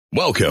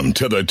Welcome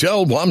to the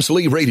Del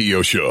Walmsley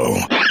Radio Show.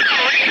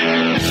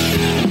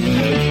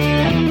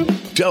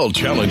 Del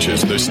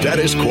challenges the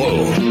status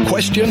quo,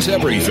 questions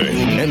everything,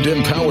 and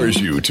empowers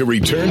you to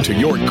return to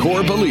your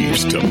core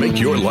beliefs to make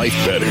your life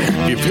better.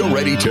 If you're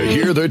ready to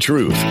hear the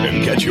truth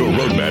and get your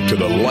roadmap to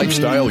the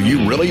lifestyle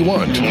you really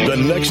want, the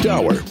next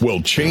hour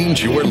will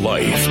change your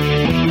life.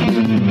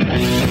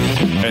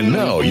 And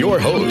now, your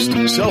host,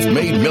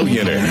 self-made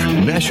millionaire,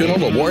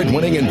 national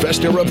award-winning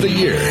investor of the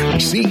year,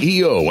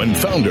 CEO and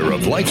founder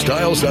of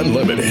Lifestyles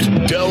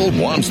Unlimited, Del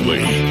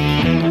Walmsley.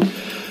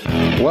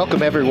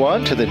 Welcome,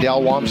 everyone, to the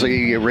Del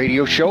Walmsley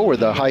Radio Show, where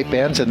the hype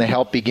ends and the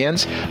help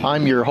begins.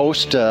 I'm your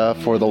host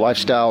for the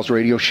Lifestyles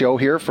Radio Show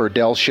here for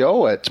Del's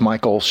show. It's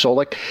Michael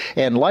Solik.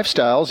 And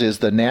Lifestyles is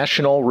the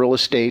national real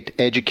estate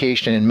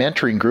education and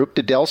mentoring group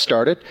that Del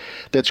started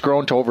that's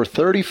grown to over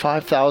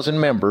 35,000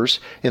 members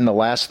in the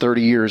last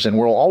 30 years. And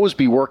we'll always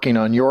be working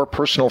on your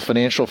personal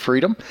financial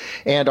freedom.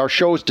 And our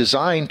show is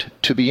designed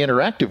to be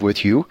interactive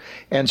with you.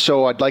 And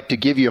so I'd like to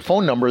give you a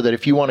phone number that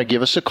if you want to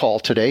give us a call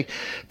today,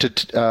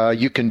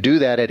 you can do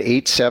that at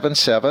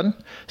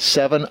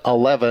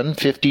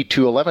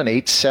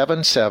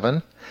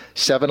 877-711-5211,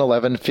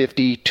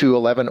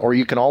 877-711-5211, or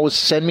you can always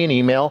send me an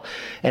email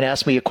and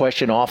ask me a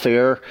question off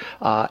air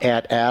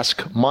at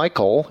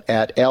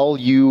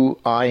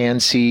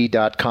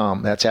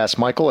askmichael@luinc.com. That's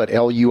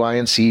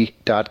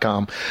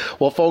askmichael@luinc.com.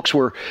 Well, folks,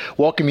 we're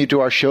welcome you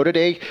to our show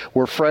today.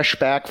 We're fresh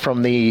back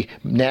from the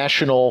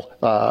national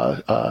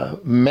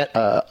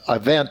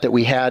event that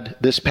we had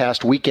this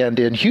past weekend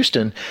in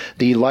Houston,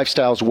 the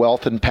Lifestyles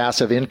Wealth and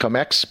Passive Income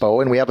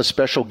Expo, and we have a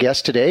special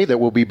guest today that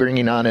we'll be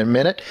bringing on in a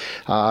minute,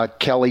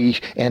 Kelley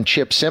and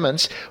Chip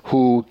Simmons,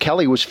 who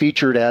Kelley was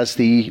featured as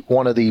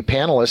one of the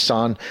panelists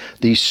on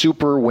the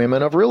Super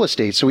Women of Real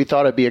Estate. So we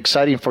thought it'd be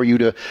exciting for you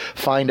to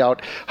find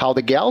out how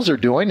the gals are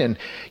doing. And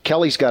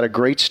Kelley's got a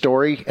great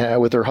story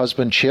with her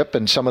husband Chip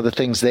and some of the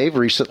things they've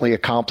recently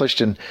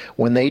accomplished and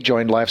when they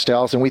joined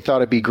Lifestyles. And we thought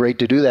it'd be great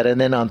to do that. And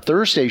then on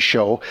Thursday's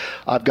show,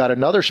 I've got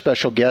another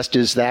special guest,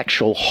 is the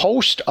actual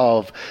host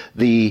of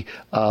the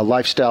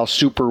Lifestyle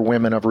Super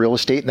Women of Real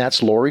Estate, and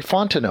that's Lori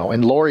Fontenot.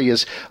 And Lori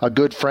is a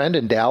good friend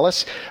in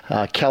Dallas.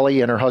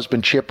 Kelley and her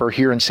husband Chip are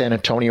here in San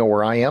Antonio,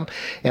 where I am.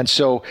 And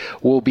so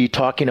we'll be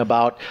talking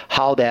about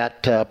how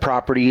that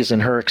properties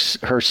and her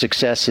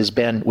success has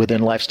been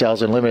within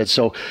Lifestyles Unlimited.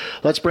 So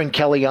let's bring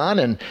Kelley on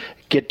and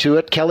get to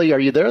it. Kelley, are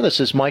you there? This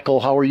is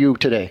Michael. How are you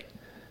today?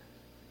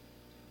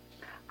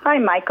 Hi,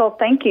 Michael.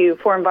 Thank you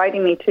for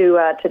inviting me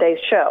to today's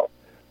show.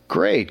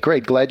 Great.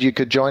 Glad you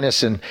could join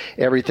us and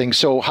everything.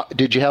 So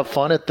did you have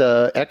fun at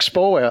the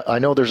expo? I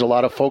know there's a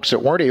lot of folks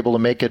that weren't able to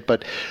make it,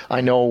 but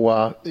I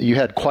know you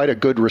had quite a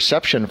good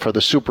reception for the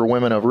Super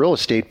Women of Real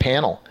Estate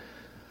panel.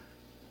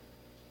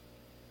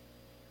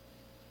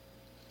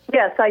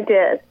 Yes, I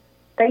did.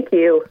 Thank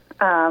you.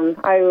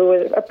 I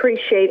would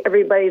appreciate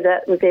everybody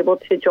that was able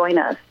to join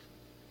us.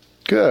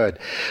 Good.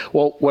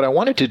 Well, what I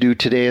wanted to do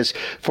today is,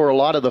 for a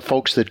lot of the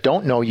folks that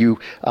don't know you,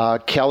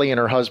 Kelley and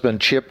her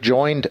husband Chip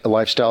joined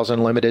Lifestyles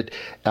Unlimited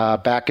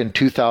back in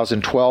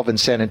 2012 in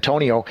San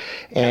Antonio.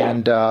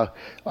 And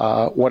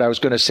what I was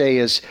going to say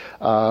is,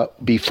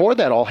 before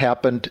that all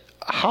happened,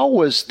 how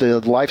was the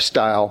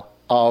lifestyle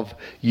of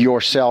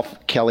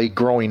yourself, Kelley,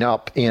 growing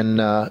up and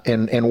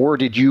where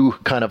did you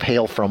kind of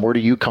hail from? Where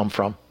do you come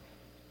from?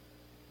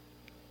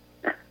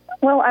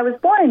 Well, I was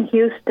born in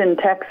Houston,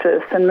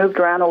 Texas, and moved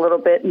around a little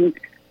bit. And,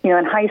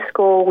 in high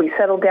school, we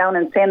settled down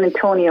in San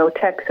Antonio,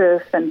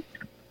 Texas. And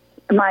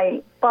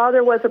my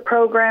father was a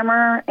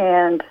programmer,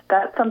 and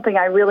that's something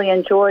I really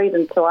enjoyed.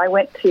 And so I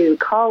went to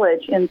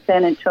college in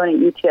San Antonio,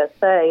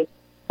 UTSA,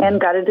 and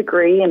got a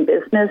degree in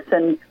business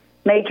and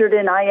majored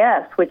in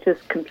IS, which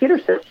is computer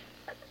systems.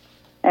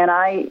 And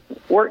I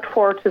worked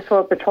for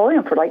Tesoro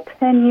Petroleum for like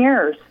 10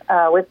 years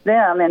with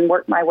them and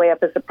worked my way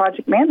up as a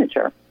project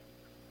manager.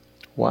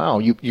 Wow,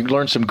 you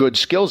learned some good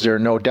skills there,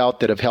 no doubt,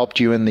 that have helped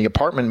you in the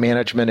apartment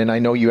management, and I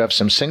know you have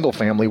some single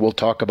family we'll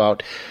talk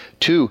about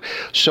too.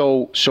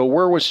 So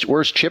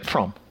where's Chip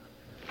from?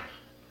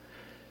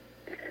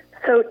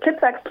 So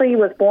Chip actually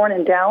was born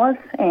in Dallas,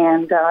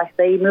 and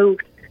they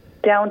moved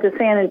down to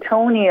San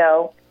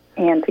Antonio,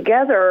 and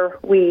together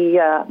we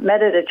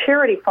met at a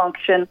charity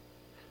function,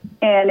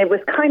 and it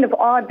was kind of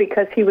odd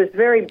because he was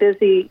very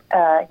busy.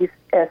 He's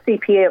a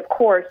CPA, of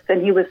course,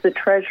 and he was the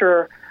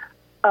treasurer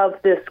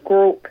of this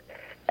group.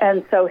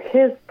 And so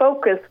his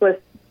focus was,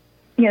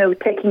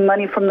 taking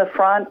money from the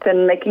front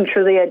and making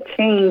sure they had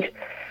change.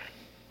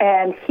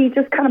 And he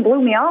just kind of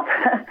blew me off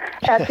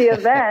at the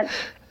event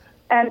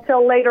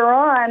until later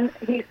on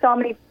he saw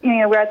me,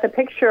 we're at the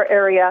picture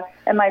area,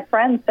 and my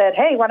friend said,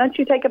 "Hey, why don't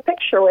you take a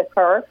picture with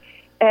her?"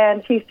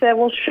 And he said,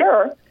 "Well,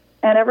 sure."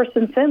 And ever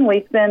since then,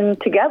 we've been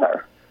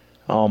together.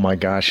 Oh, my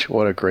gosh.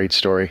 What a great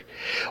story.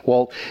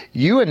 Well,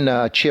 you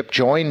and Chip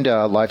joined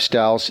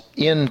Lifestyles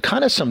in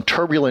kind of some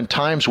turbulent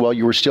times while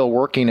you were still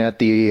working at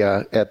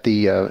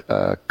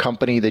the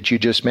company that you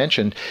just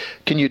mentioned.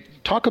 Can you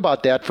talk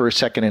about that for a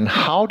second, and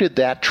how did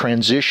that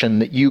transition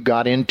that you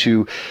got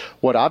into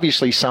what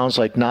obviously sounds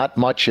like not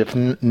much, if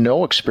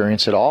no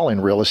experience at all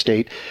in real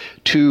estate,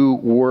 to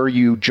where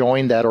you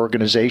joined that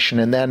organization,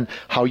 and then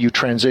how you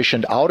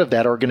transitioned out of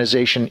that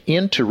organization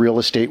into real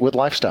estate with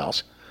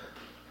Lifestyles?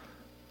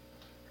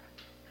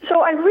 So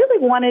I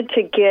really wanted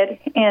to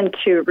get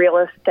into real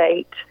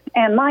estate,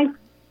 and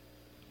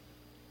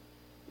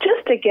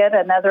just to get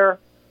another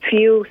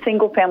few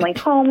single-family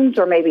homes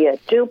or maybe a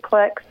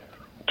duplex,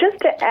 just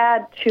to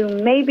add to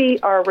maybe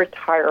our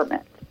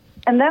retirement.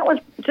 And that was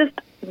just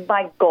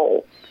my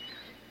goal.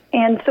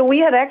 And so we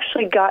had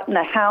actually gotten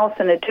a house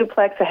and a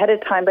duplex ahead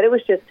of time, but it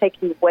was just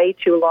taking way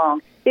too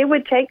long. It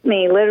would take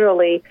me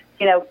literally,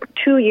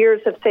 2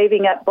 years of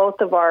saving up both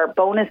of our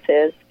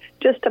bonuses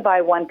just to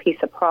buy one piece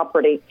of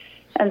property.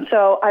 And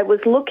so I was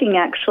looking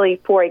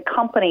actually for a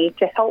company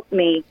to help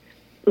me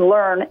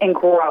learn and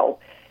grow.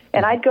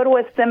 And I'd go to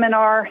a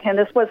seminar, and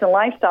this was a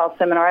lifestyle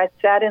seminar. I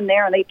sat in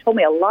there, and they told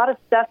me a lot of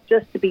stuff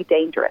just to be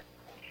dangerous.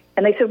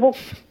 And they said, well,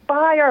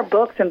 buy our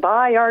books and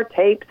buy our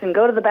tapes and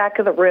go to the back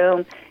of the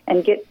room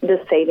and get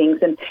the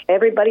savings. And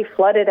everybody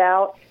flooded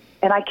out,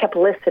 and I kept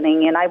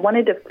listening. And I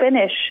wanted to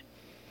finish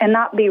and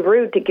not be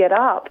rude to get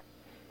up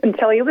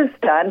until he was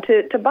done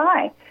to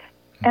buy.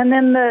 And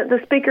then the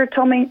speaker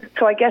told me,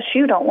 so I guess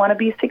you don't want to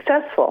be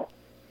successful.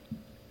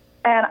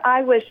 And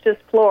I was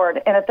just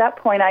floored. And at that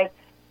point, I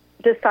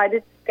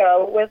decided to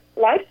go with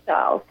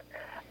Lifestyles.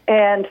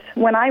 And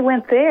when I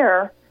went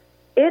there,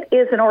 it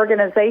is an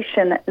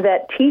organization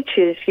that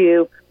teaches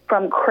you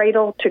from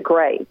cradle to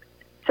grave.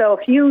 So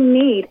if you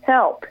need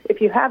help,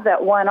 if you have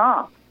that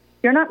one-off,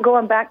 you're not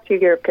going back to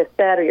your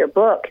cassette or your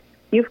book.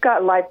 You've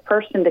got a live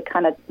person to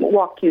kind of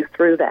walk you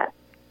through that.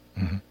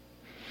 Mm-hmm.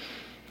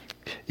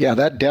 Yeah,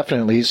 that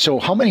definitely. So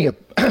how many,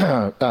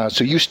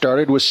 so you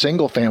started with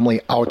single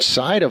family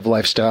outside of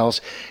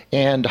Lifestyles,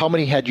 and how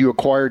many had you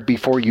acquired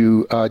before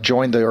you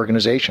joined the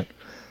organization?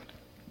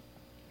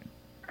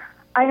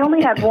 I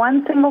only had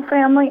one single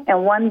family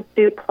and one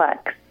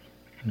duplex.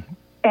 Mm-hmm.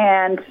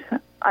 And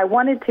I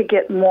wanted to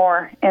get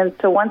more. And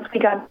so once we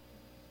got...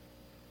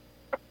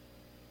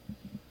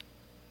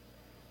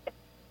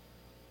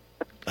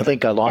 I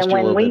think I lost you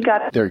a little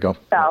bit. There you go.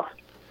 South,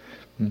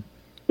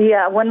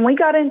 yeah, when we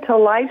got into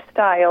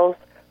Lifestyles,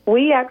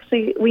 we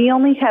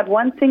only had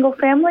one single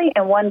family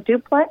and one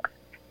duplex,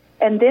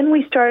 and then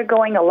we started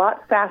going a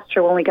lot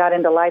faster when we got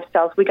into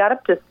Lifestyles. We got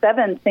up to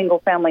 7 single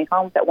family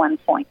homes at one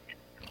point.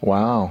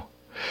 Wow.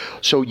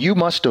 So you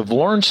must have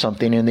learned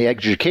something in the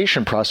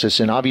education process,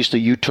 and obviously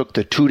you took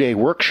the 2-day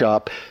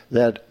workshop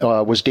that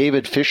was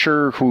David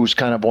Fisher, who's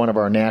kind of one of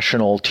our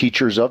national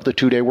teachers of the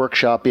 2-day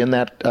workshop. In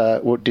that,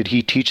 did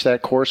he teach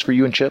that course for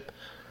you and Chip?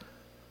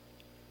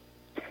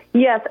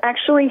 Yes,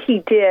 actually he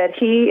did.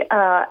 He,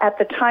 at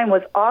the time,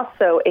 was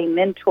also a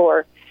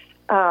mentor.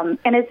 And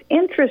it's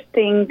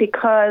interesting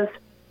because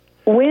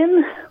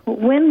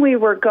when we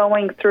were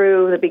going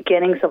through the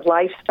beginnings of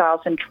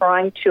Lifestyles and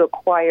trying to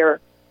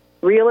acquire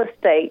real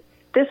estate,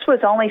 this was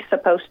only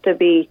supposed to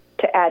be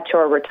to add to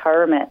our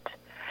retirement.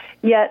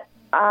 Yet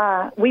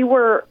we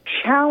were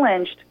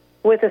challenged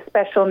with a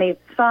special needs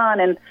son,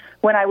 and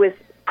when I was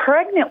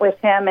pregnant with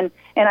him and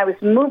I was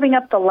moving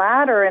up the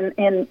ladder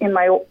in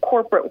my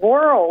corporate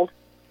world,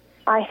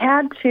 I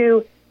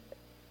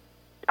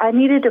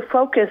needed to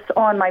focus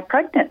on my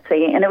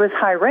pregnancy, and it was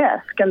high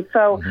risk. And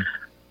so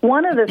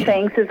one of the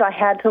things is I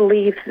had to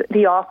leave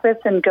the office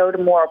and go to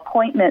more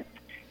appointments,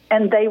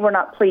 and they were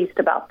not pleased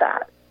about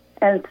that.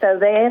 And so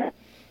they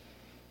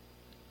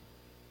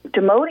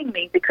demoting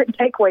me. They couldn't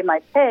take away my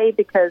pay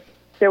because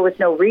there was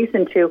no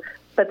reason to,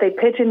 but they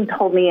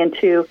pigeonholed me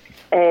into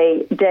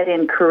a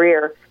dead-end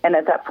career. And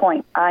at that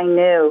point, I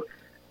knew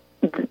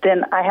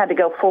then I had to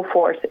go full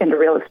force into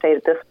real estate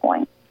at this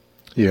point.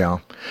 Yeah.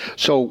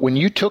 So when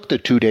you took the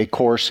 2-day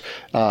course,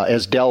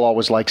 as Dell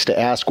always likes to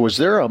ask, was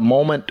there a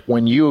moment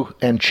when you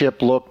and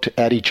Chip looked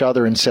at each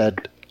other and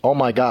said, oh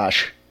my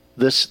gosh,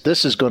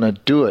 this is going to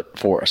do it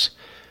for us?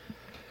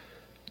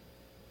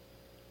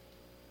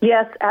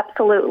 Yes,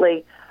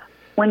 absolutely.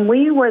 When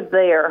we were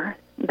there,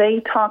 they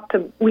talked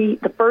to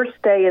the first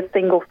day is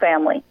single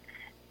family.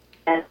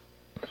 And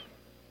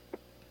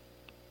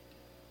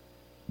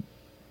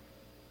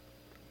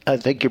I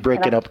think you're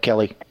breaking up,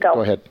 Kelley.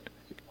 Go ahead.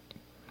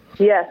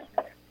 Yes.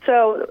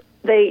 So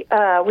they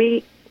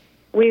we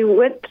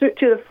went to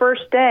the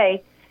first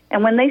day,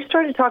 and when they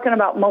started talking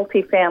about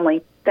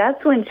multifamily,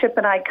 that's when Chip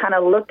and I kind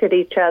of looked at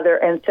each other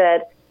and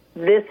said,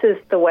 this is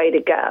the way to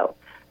go.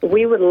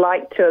 We would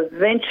like to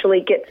eventually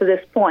get to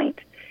this point.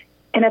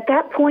 And at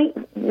that point,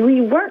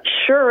 we weren't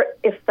sure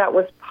if that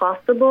was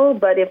possible,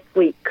 but if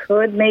we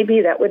could,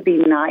 maybe that would be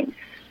nice.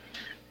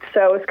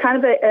 So it's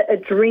kind of a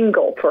dream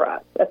goal for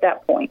us at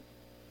that point.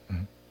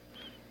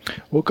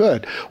 Well,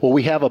 good. Well,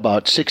 we have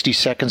about 60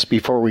 seconds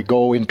before we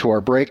go into our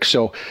break.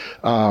 So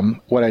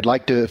what I'd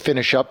like to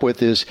finish up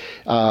with is,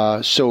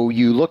 so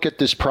you look at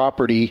this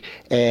property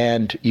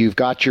and you've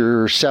got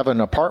your 7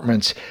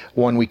 apartments.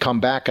 When we come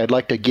back, I'd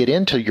like to get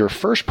into your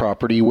first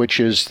property, which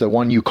is the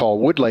one you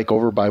call Woodlake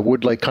over by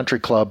Woodlake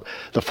Country Club,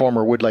 the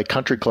former Woodlake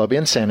Country Club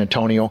in San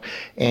Antonio.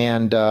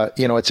 And,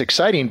 it's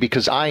exciting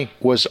because I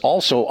was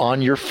also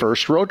on your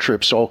first road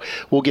trip. So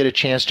we'll get a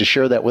chance to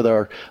share that with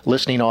our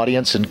listening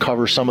audience and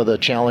cover some of the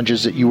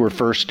challenges that you were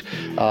first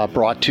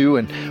brought to,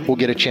 and we'll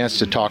get a chance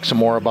to talk some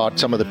more about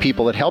some of the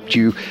people that helped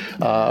you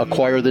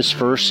acquire this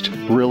first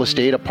real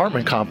estate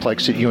apartment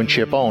complex that you and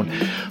Chip own.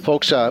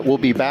 Folks, we'll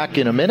be back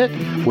in a minute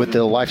with the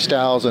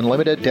Lifestyles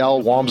Unlimited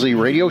Del Walmsley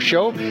radio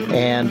show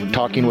and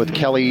talking with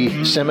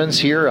Kelley Simmons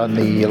here on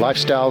the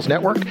Lifestyles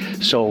Network.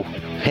 So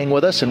hang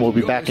with us, and we'll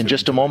be back in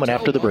just a moment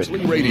after the break.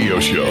 Radio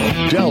show.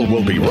 Del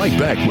will be right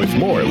back with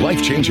more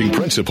life-changing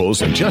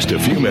principles in just a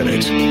few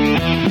minutes.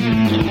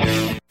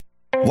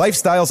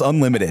 Lifestyles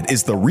Unlimited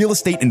is the real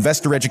estate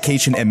investor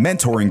education and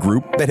mentoring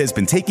group that has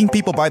been taking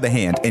people by the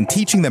hand and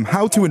teaching them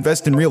how to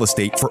invest in real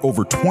estate for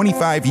over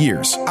 25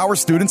 years. Our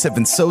students have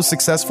been so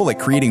successful at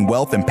creating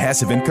wealth and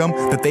passive income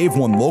that they've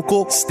won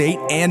local, state,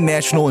 and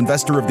national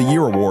Investor of the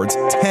Year awards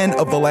 10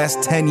 of the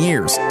last 10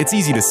 years. It's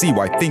easy to see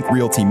why Think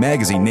Realty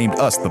magazine named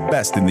us the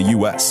best in the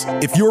U.S.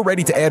 If you're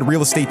ready to add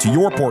real estate to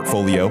your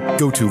portfolio,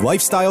 go to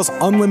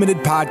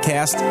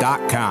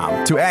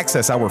lifestylesunlimitedpodcast.com to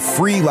access our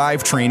free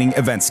live training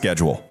event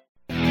schedule.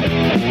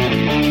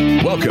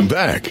 Welcome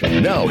back.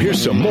 Now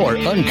here's some more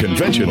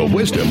unconventional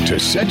wisdom to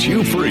set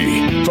you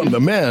free from the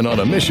man on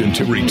a mission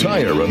to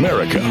retire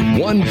America,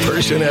 one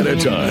person at a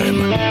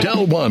time,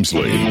 Del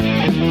Walmsley.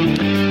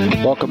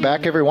 Welcome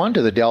back, everyone,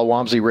 to the Del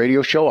Walmsley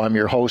Radio Show. I'm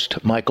your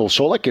host, Michael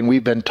Solik, and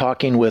we've been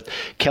talking with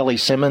Kelley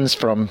Simmons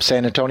from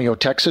San Antonio,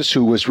 Texas,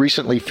 who was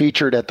recently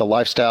featured at the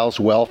Lifestyles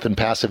Wealth and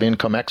Passive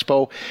Income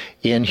Expo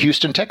in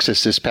Houston,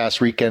 Texas this past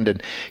weekend.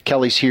 And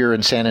Kelley's here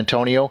in San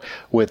Antonio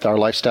with our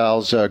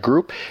Lifestyles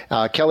group.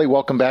 Kelley,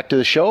 welcome back to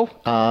the show.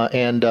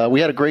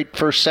 We had a great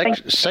first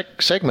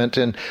segment,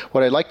 and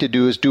what I'd like to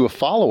do is do a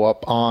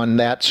follow-up on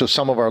that so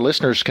some of our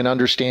listeners can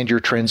understand your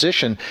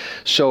transition.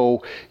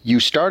 So you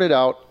started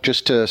out,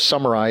 just to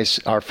summarize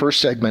our first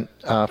segment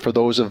for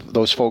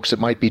those folks that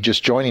might be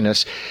just joining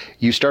us,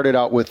 you started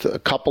out with a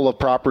couple of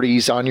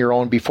properties on your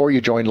own before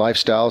you joined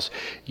Lifestyles.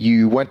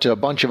 You went to a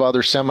bunch of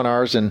other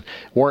seminars and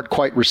weren't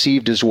quite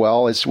received as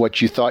well as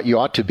what you thought you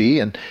ought to be,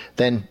 and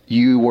then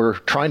you were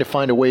trying to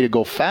find a way to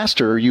go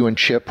faster. You and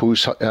Chip,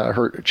 who's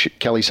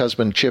Kelley's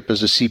husband, Chip,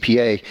 is a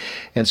CPA,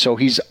 and so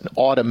he's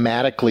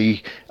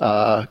automatically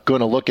going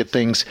to look at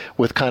things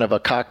with kind of a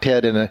cocked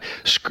head and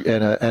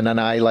an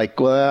eye like,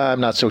 well,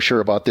 I'm not so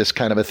sure about this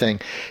kind of a thing.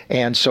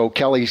 And so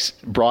Kelley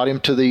brought him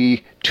to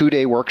the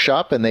 2-day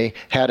workshop, and they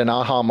had an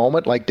aha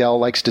moment, like Del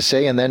likes to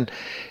say. And then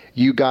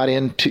you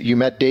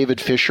met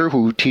David Fisher,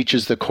 who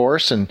teaches the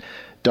course, and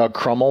Doug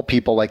Crummell,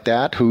 people like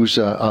that, who's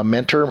a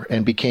mentor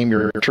and became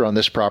your mentor on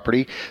this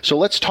property. So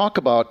let's talk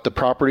about the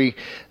property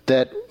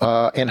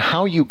and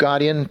how you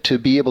got in to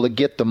be able to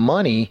get the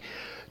money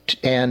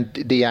and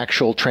the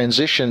actual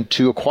transition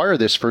to acquire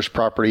this first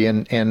property.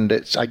 And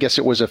I guess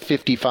it was a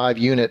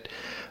 55-unit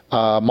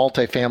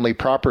multifamily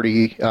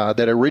property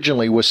that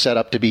originally was set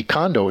up to be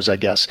condos, I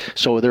guess.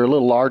 So they're a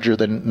little larger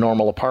than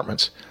normal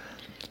apartments.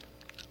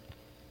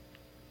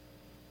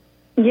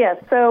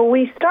 Yes, so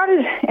we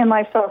started in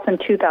Lifestyles in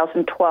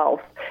 2012,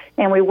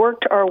 and we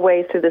worked our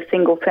way through the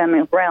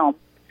single-family realm.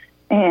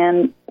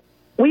 And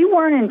we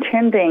weren't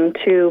intending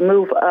to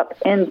move up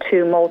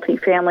into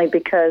multifamily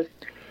because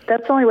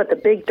that's only what the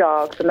big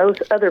dogs and those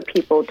other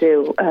people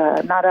do,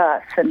 not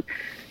us. And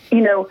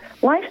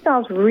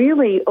Lifestyles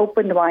really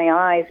opened my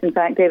eyes. In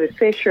fact, David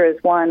Fisher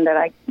is one that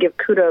I give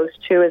kudos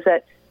to, is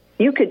that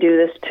you could do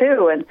this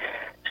too. And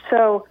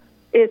so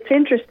it's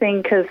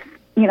interesting because,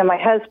 my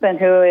husband,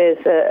 who is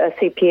a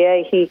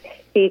CPA,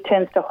 he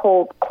tends to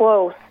hold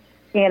close,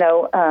 and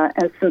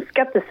some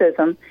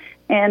skepticism.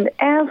 And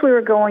as we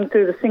were going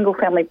through the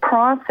single-family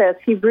process,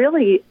 he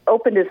really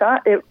opened his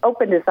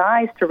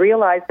eyes to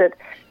realize that,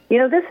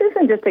 this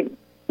isn't just a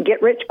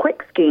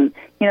get-rich-quick scheme.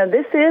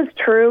 This is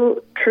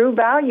true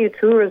value,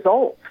 true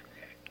results.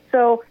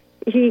 So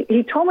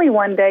he told me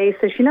one day, he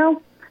says,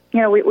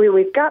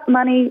 we've got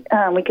money.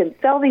 We can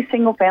sell these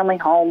single-family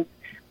homes.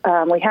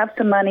 We have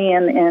some money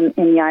in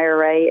the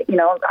IRA.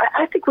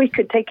 I think we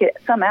could take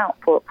some out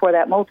for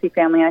that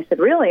multifamily. I said,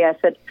 really? I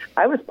said,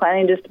 I was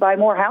planning just to buy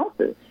more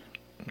houses,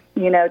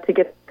 to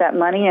get that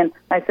money. And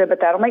I said,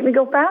 but that'll make me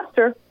go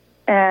faster.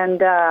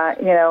 And,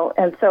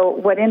 and so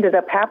what ended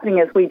up happening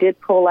is we did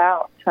pull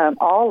out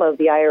all of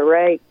the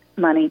IRA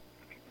money,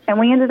 and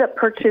we ended up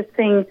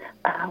purchasing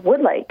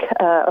Woodlake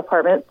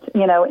apartments,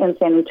 in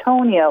San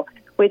Antonio,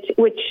 which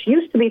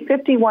used to be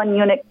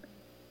 51-unit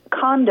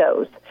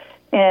condos.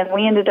 And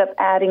we ended up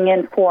adding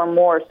in 4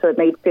 more, so it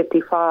made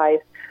 55.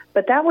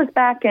 But that was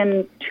back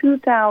in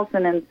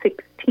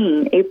 2016.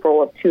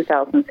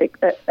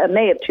 2016,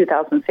 May of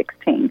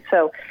 2016.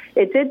 So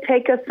it did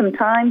take us some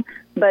time,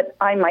 but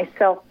I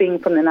myself, being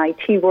from the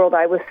IT world,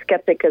 I was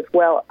skeptic as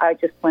well. I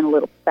just went a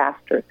little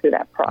faster through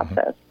that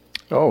process.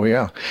 Oh,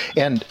 yeah.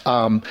 And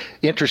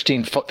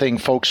interesting thing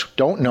folks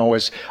don't know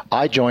is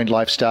I joined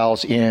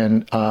Lifestyles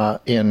in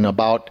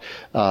about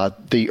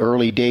the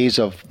early days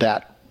of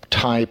that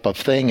type of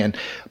thing. And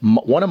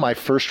one of my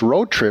first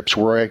road trips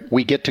where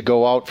we get to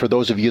go out, for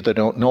those of you that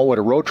don't know what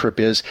a road trip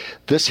is,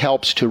 this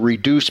helps to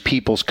reduce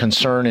people's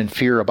concern and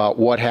fear about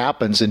what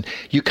happens. And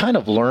you kind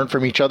of learn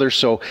from each other.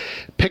 So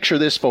picture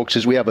this, folks,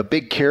 as we have a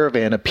big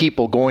caravan of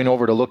people going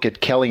over to look at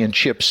Kelley and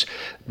Chip's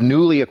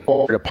newly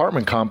acquired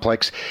apartment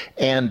complex.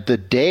 And the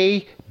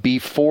day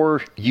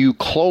before you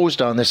closed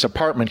on this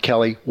apartment,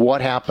 Kelley, what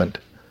happened?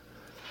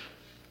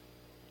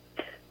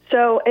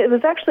 So it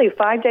was actually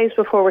 5 days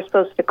before we're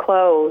supposed to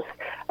close.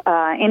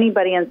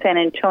 Anybody in San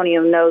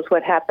Antonio knows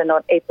what happened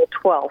on April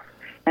 12th.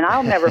 And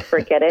I'll never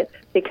forget it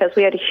because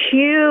we had a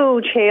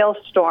huge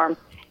hailstorm.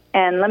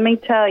 And let me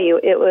tell you,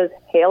 it was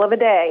hail of a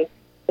day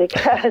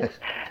because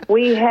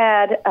we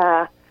had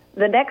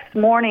the next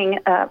morning,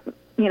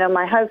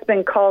 my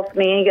husband calls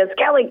me and he goes,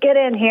 "Kelley, get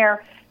in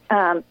here.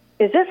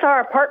 Is this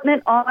our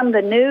apartment on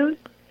the news?"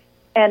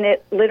 And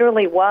it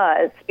literally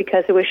was,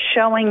 because it was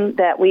showing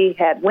that we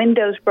had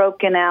windows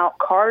broken out,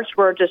 cars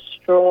were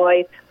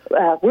destroyed,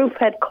 roof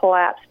had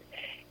collapsed.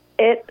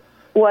 It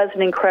was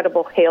an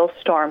incredible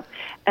hailstorm.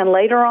 And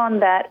later on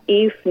that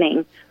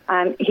evening,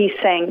 he's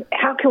saying,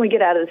 "How can we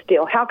get out of this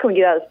deal? How can we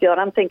get out of this deal?" And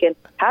I'm thinking,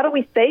 how do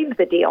we save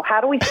the deal? How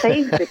do we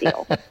save the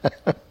deal?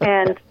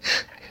 And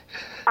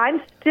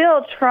I'm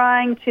still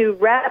trying to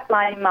wrap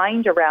my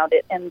mind around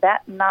it. And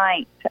that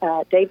night,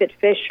 David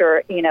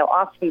Fisher,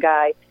 awesome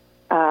guy,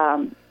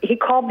 he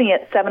called me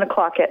at 7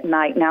 o'clock at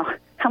night. Now,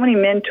 how many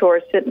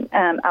mentors sitting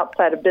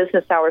outside of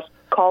business hours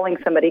calling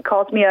somebody? He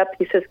calls me up.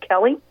 He says,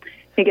 "Kelley,"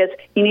 he goes,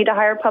 "you need to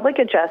hire a public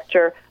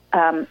adjuster.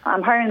 I'm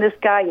hiring this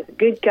guy. He's a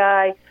good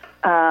guy.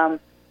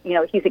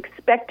 He's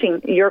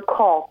expecting your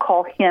call.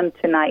 Call him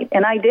tonight."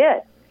 And I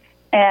did.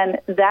 And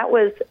that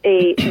was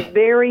a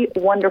very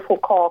wonderful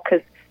call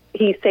because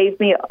he saved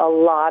me a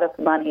lot of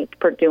money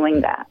for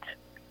doing that.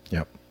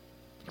 Yep.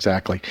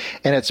 Exactly.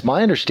 And it's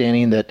my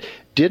understanding that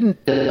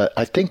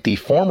I think the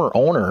former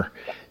owner,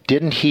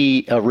 didn't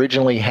he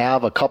originally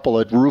have a couple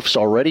of roofs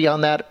already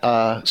on that?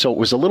 So it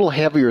was a little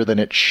heavier than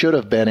it should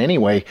have been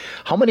anyway.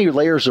 How many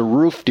layers of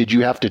roof did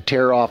you have to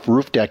tear off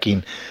roof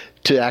decking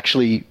to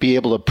actually be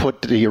able to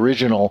put the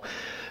original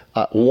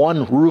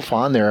one roof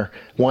on there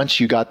once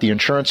you got the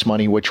insurance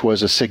money, which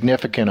was a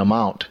significant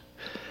amount?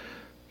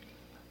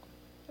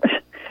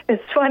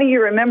 It's funny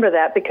you remember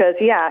that because,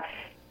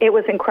 it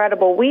was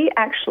incredible. We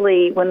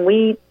actually, when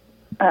we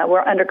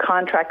were under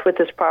contract with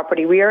this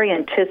property, we already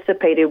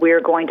anticipated we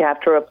were going to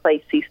have to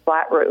replace these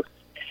flat roofs.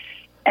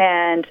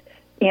 And,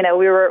 we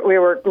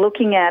were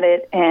looking at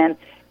it and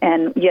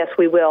yes,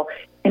 we will.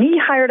 And he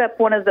hired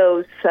up one of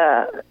those,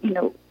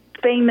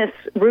 famous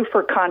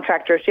roofer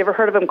contractors. You ever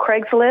heard of him,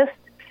 Craigslist?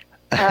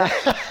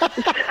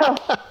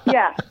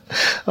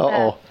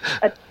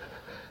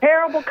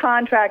 Terrible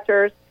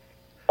contractors.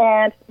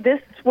 And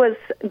this was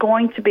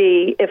going to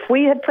be, if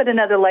we had put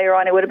another layer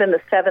on, it would have been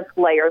the seventh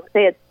layer.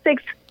 They had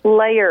 6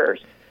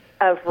 layers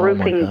of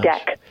roofing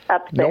deck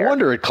up there. No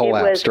wonder it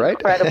collapsed, right?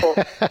 Incredible.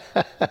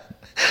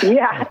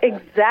 Yeah,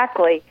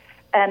 exactly.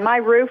 And my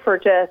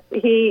roofer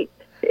he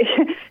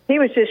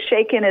was just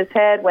shaking his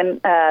head when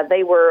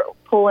they were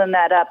pulling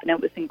that up, and it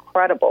was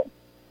incredible.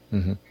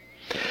 Mm-hmm.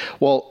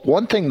 Well,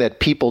 one thing that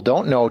people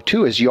don't know,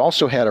 too, is you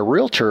also had a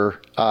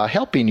realtor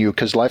helping you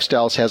because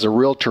Lifestyles has a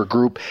realtor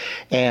group.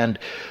 And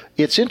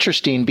it's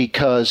interesting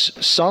because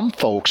some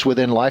folks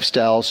within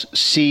Lifestyles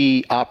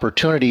see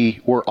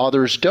opportunity where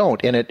others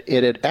don't. And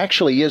it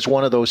actually is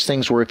one of those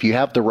things where if you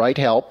have the right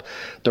help,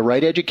 the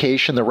right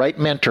education, the right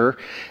mentor,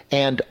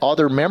 and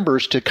other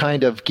members to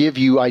kind of give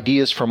you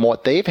ideas from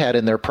what they've had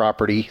in their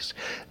properties,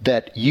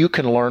 that you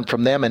can learn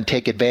from them and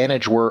take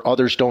advantage where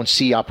others don't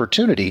see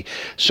opportunity.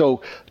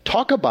 So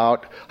talk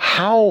about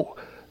how,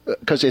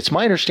 because it's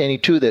my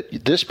understanding, too,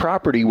 that this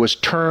property was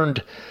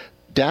turned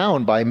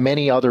down by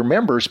many other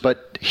members,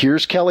 but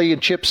here's Kelley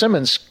and Chip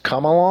Simmons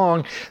come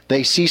along.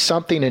 They see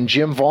something, and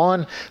Jim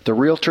Vaughn, the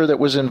realtor that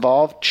was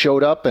involved,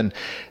 showed up and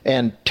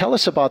tell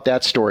us about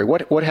that story.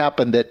 What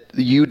happened that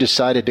you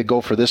decided to go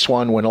for this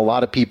one when a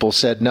lot of people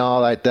said,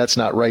 no, that's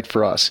not right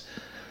for us?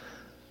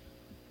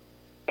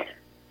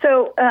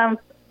 So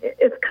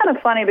it's kind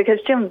of funny because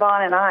Jim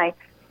Vaughn and I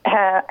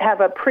have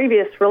a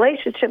previous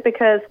relationship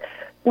because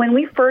when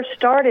we first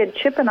started,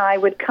 Chip and I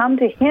would come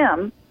to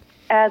him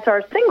as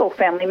our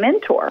single-family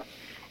mentor.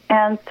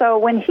 And so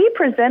when he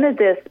presented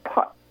this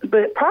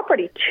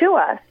property to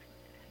us,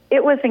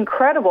 it was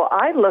incredible.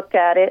 I looked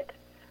at it.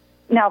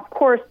 Now, of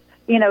course,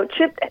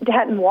 Chip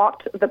hadn't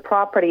walked the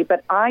property,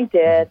 but I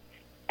did,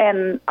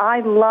 and I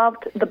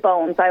loved the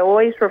bones. I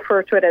always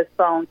refer to it as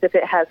bones. If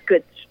it has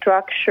good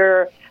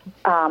structure,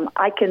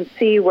 I can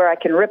see where I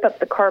can rip up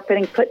the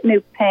carpeting, put new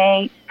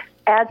paint,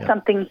 add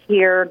something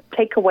here,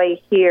 take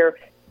away here.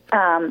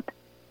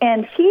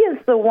 And he is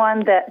the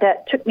one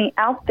that took me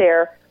out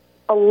there,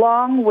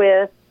 along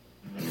with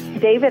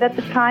David at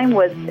the time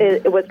was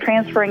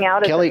transferring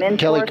out as a mentor.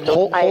 Kelley,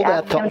 hold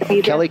that thought.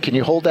 Kelley, can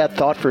you hold that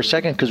thought for a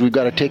second? Because we've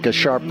got to take a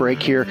sharp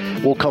break here.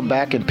 We'll come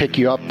back and pick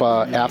you up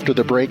after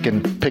the break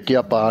and pick you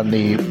up on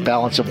the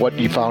balance of what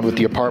you found with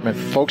the apartment.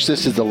 Folks,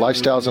 this is the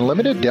Lifestyles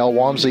Unlimited Del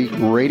Walmsley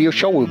radio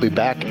show. We'll be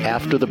back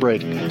after the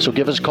break. So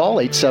give us a call,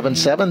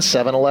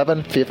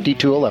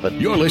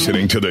 877-711-5211. You're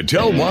listening to the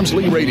Del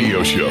Walmsley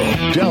radio show.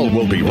 Del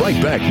will be right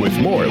back with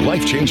more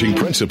life-changing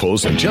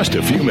principles in just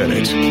a few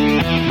minutes.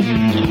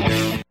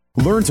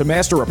 Learn to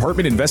master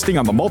apartment investing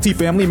on the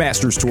Multifamily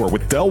Masters Tour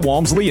with Del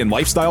Walmsley and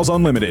Lifestyles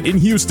Unlimited in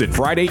Houston,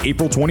 Friday,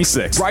 April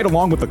 26th. Ride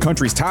along with the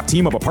country's top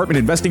team of apartment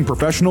investing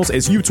professionals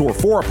as you tour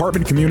 4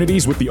 apartment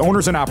communities with the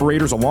owners and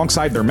operators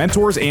alongside their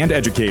mentors and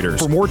educators.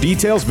 For more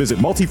details, visit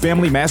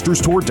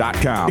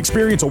multifamilymasterstour.com.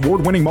 Experience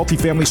award-winning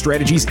multifamily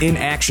strategies in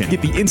action.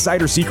 Get the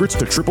insider secrets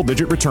to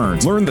triple-digit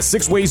returns. Learn the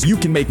 6 ways you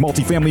can make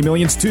multifamily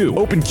millions too.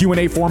 Open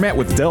Q&A format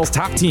with Del's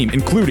top team,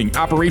 including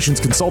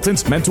operations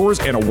consultants, mentors,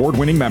 and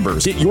award-winning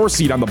members. Get your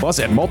seat on the bus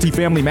at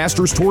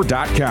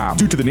multifamilymasterstour.com.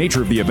 Due to the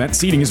nature of the event,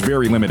 seating is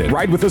very limited.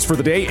 Ride with us for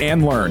the day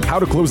and learn how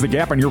to close the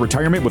gap on your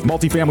retirement with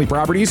multifamily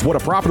properties, what a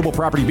profitable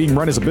property being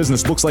run as a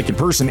business looks like in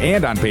person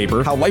and on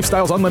paper, how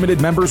Lifestyles Unlimited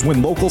members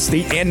win local,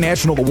 state, and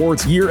national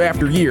awards year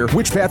after year,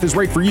 which path is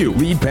right for you,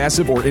 lead,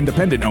 passive, or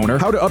independent owner,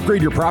 how to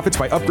upgrade your profits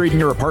by upgrading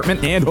your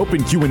apartment, and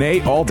open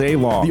Q&A all day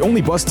long. The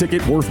only bus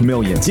ticket worth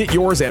millions. Get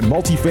yours at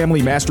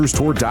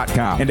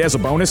multifamilymasterstour.com. And as a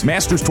bonus,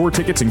 Masters Tour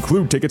tickets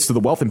include tickets to the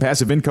Wealth and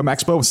Passive Income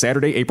Expo,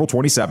 Saturday, April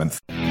 27th.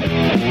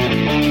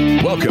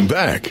 Welcome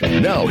back.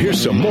 Now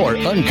here's some more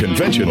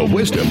unconventional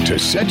wisdom to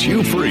set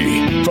you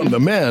free from the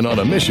man on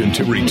a mission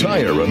to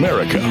retire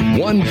America,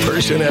 one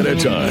person at a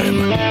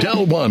time,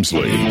 Del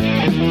Walmsley.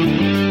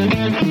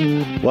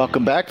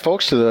 Welcome back,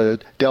 folks, to the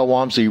Del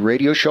Walmsley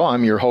radio show.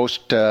 I'm your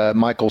host,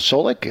 Michael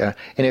Solik.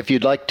 And if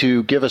you'd like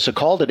to give us a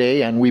call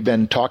today, and we've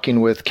been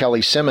talking with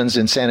Kelley Simmons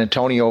in San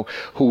Antonio,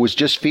 who was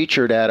just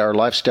featured at our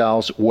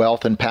Lifestyles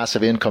Wealth and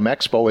Passive Income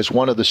Expo as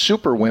one of the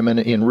super women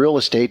in real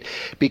estate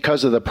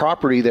because of the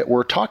property that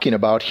we're talking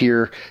about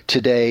here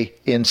today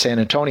in San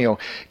Antonio.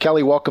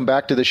 Kelley, welcome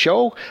back to the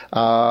show.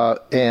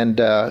 And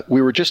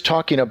we were just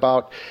talking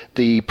about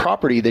the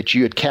property that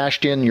you had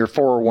cashed in your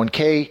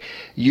 401k.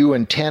 You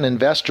and 10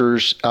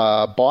 investors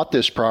bought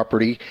this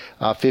property,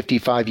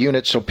 55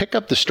 units. So pick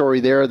up the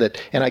story there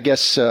and I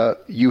guess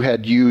you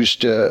had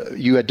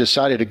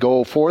decided to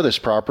go for this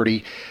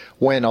property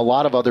when a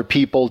lot of other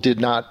people did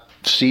not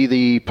see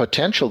the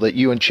potential that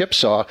you and Chip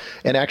saw.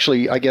 And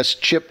actually, I guess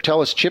Chip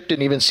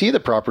didn't even see the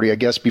property, I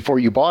guess, before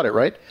you bought it,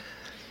 right?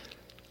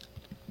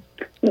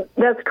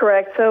 That's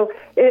correct. So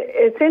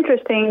it's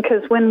interesting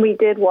because when we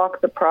did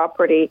walk the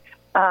property,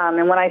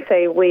 and when I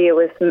say we, it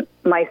was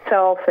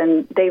myself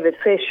and David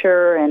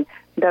Fisher and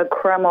Doug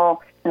Kreml,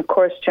 and of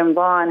course Jim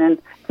Vaughn,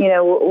 and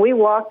we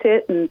walked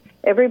it, and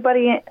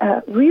everybody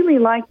really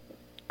liked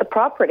the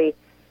property.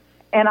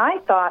 And I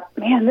thought,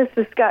 man, this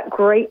has got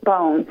great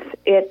bones.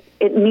 It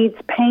needs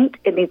paint,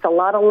 it needs a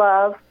lot of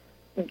love,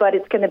 but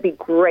it's going to be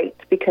great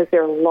because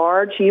they're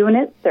large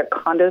units, they're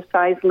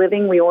condo-sized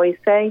living, we always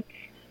say,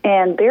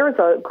 and there's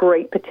a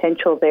great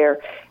potential there.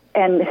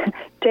 And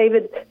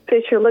David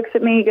Fisher looks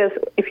at me, he goes,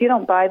 "If you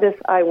don't buy this,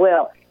 I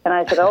will." And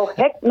I said, "Oh,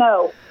 heck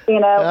no."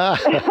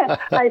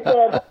 I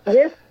said,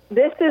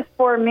 this is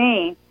for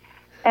me.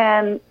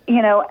 And,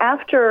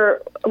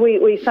 after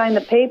we signed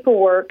the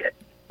paperwork,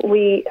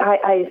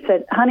 I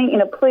said, "Honey,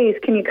 please,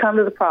 can you come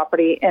to the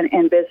property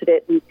and visit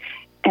it?"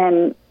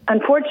 And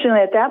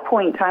unfortunately, at that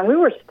point in time, we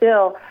were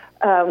still,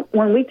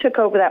 when we took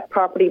over that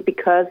property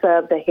because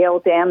of the hail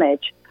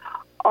damage,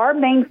 our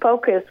main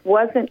focus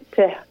wasn't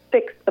to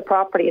fix the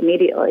property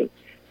immediately.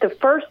 The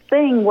first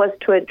thing was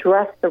to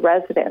address the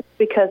residents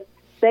because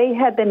they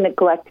had been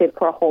neglected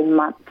for a whole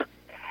month.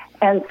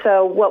 And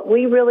so what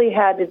we really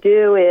had to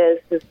do is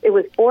it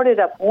was boarded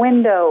up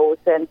windows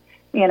and,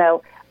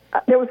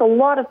 there was a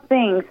lot of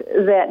things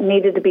that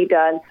needed to be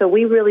done. So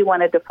we really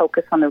wanted to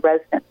focus on the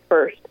residents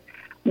first.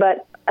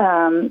 But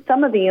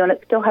some of the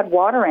units still had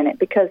water in it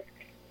because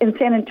in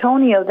San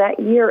Antonio that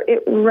year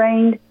it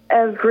rained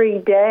every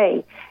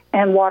day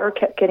and water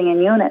kept getting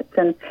in units.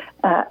 And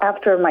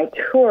after my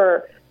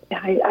tour,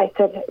 I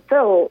said,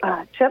 "So,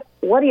 Chip,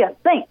 what do you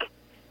think?"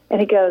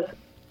 And he goes,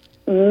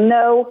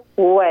 "No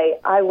way.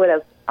 I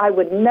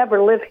would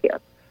never live here."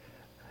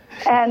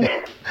 And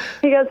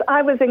he goes,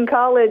 "I was in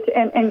college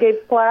and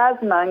gave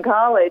plasma in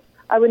college.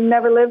 I would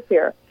never live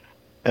here."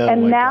 Oh,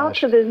 and now gosh.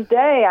 to this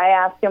day, I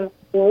ask him,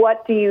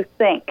 "What do you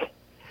think?"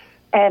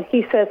 And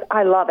he says,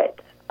 "I love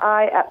it.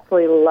 I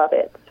absolutely love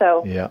it."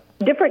 So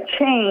different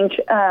change,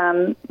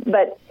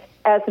 but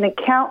as an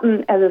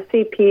accountant, as a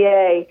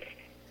CPA,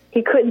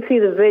 he couldn't see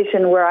the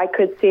vision where I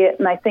could see it,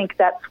 and I think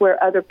that's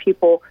where other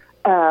people,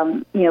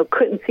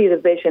 couldn't see the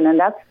vision. And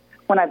that's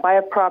when I buy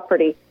a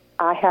property,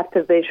 I have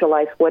to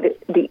visualize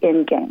the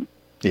end game.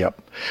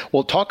 Yep.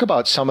 Well, talk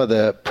about some of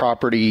the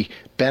property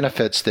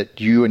benefits that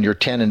you and your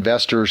 10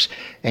 investors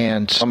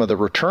and some of the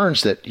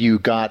returns that you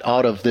got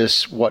out of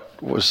this, what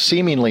was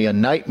seemingly a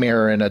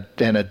nightmare and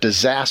a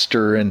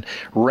disaster, and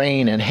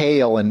rain and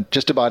hail and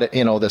just about,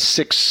 the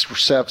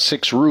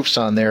six roofs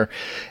on there.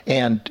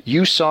 And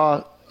you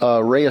saw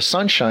a ray of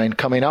sunshine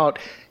coming out.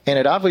 And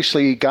it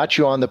obviously got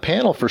you on the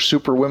panel for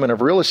Super Women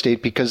of Real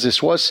Estate because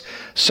this was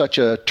such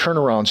a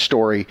turnaround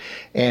story,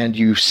 and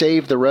you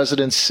saved the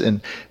residents. And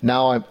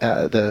now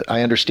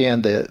I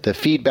understand the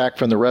feedback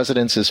from the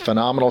residents is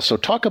phenomenal. So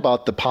talk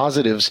about the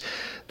positives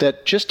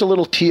that just a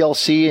little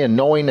TLC and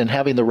knowing and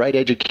having the right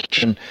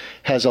education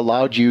has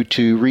allowed you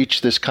to reach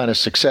this kind of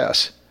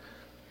success.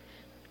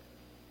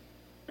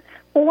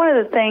 Well, one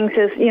of the things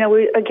is, we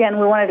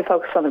wanted to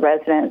focus on the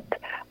residents.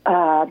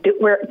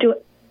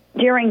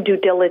 During due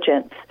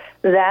diligence,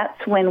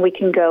 that's when we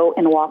can go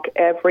and walk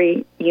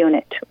every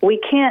unit. We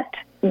can't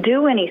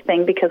do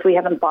anything because we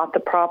haven't bought the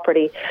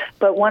property.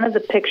 But one of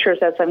the pictures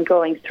as I'm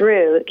going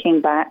through that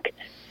came back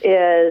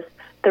is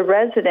the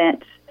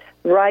resident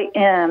right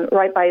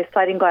by his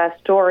sliding glass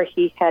door.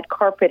 He had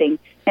carpeting,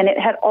 and it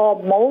had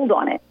all mold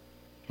on it.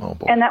 Oh,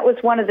 boy. And that was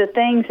one of the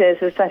things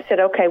is I said,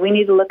 okay, we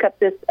need to look up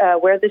this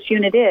where this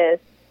unit is.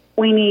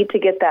 We need to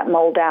get that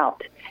mold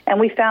out. And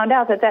we found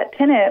out that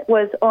tenant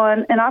was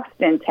on an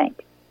oxygen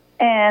tank,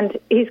 and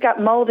he's got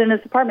mold in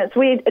his apartment. So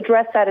we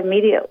addressed that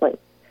immediately.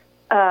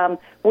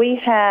 We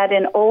had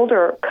an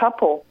older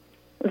couple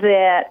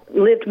that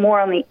lived more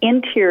on the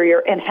interior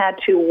and had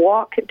to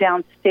walk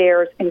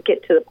downstairs and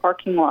get to the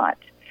parking lot.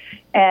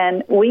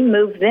 And we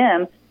moved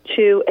them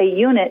to a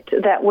unit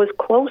that was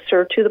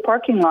closer to the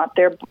parking lot.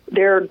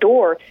 Their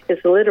door is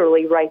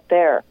literally right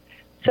there.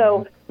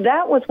 So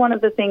that was one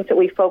of the things that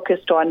we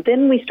focused on.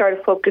 Then we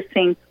started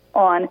focusing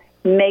on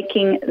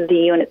making the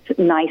units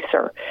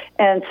nicer.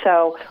 And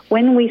so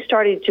when we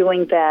started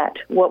doing that,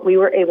 what we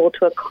were able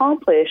to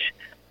accomplish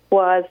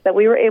was that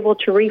we were able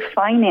to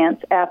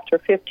refinance after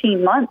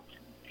 15 months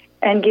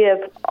and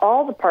give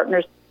all the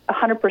partners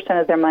 100%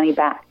 of their money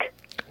back.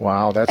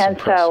 Wow, that's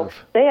impressive. And so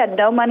they had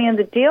no money in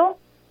the deal.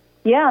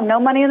 Yeah, no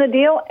money in the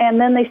deal, and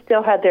then they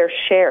still had their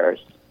shares.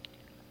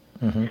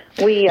 Mm-hmm.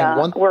 We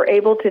were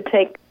able to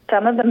take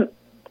some of them.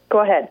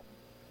 Go ahead.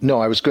 No,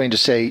 I was going to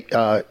say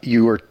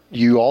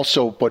you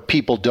also, what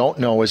people don't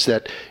know is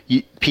that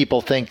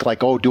people think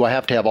like, oh, do I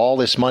have to have all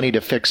this money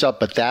to fix up?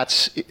 But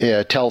that's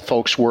tell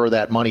folks where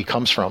that money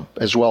comes from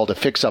as well to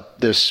fix up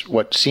this,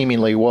 what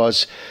seemingly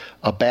was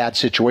a bad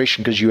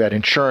situation, because you had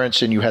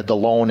insurance and you had the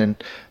loan,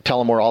 and tell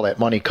them where all that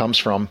money comes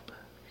from.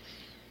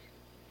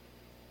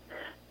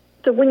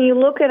 So when you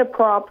look at a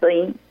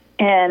property,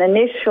 and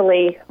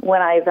initially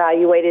when I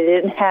evaluated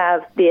it, didn't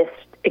have this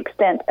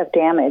extent of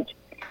damage.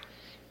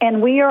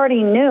 And we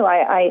already knew,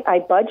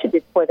 I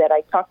budgeted for that.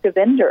 I talked to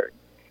vendors,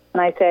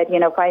 and I said,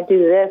 if I do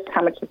this,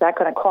 how much is that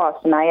going to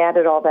cost? And I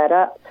added all that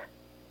up.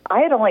 I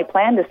had only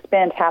planned to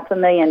spend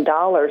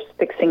 $500,000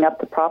 fixing up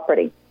the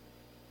property.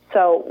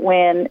 So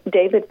when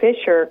David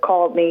Fisher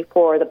called me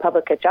for the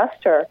public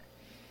adjuster,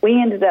 we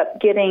ended up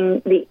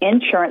getting the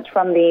insurance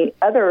from the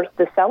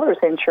seller's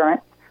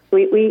insurance.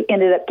 We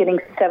ended up getting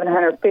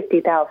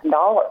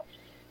 $750,000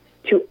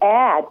 to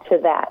add to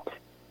that.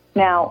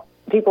 Now,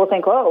 people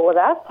think, oh, well,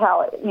 that's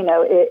how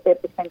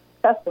it became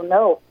successful.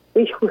 No,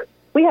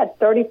 we had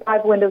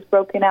 35 windows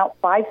broken out,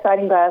 5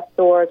 sliding glass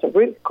doors, a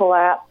roof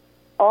collapse.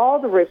 All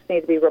the roofs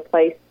need to be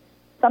replaced.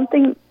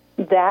 Something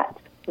that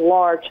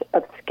large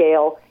of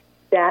scale,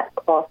 that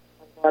costs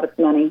a lot of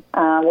money.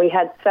 We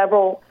had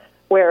several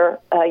where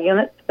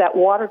units, that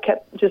water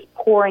kept just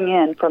pouring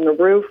in from the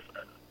roof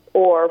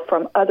or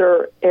from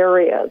other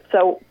areas.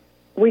 So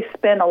we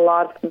spent a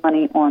lot of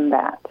money on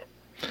that.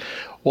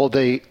 Well,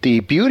 the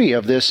beauty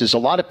of this is a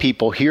lot of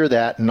people hear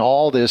that and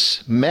all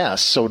this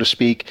mess, so to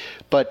speak,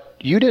 but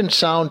you didn't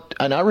sound,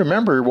 and I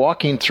remember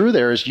walking through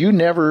there, is you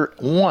never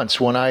once,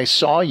 when I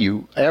saw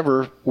you,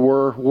 ever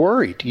were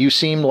worried. You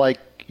seemed like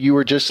you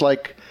were just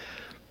like,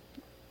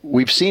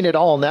 we've seen it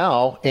all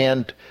now,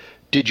 and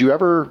did you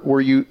ever,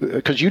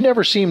 because you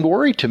never seemed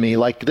worried to me,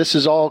 like this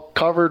is all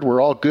covered,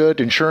 we're all good,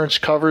 insurance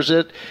covers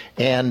it,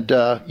 and,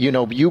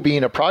 you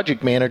being a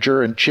project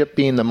manager and Chip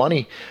being the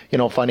money,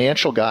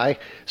 financial guy,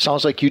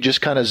 sounds like you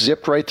just kind of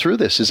zipped right through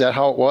this. Is that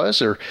how it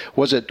was? Or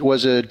was it,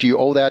 do you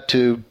owe that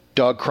to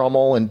Doug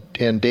Crummell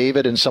and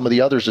David and some of the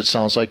others, it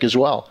sounds like, as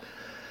well?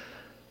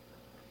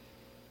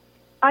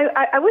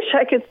 I wish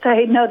I could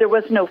say, no, there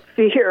was no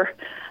fear.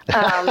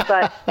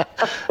 But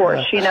of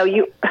course,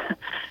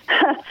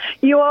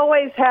 you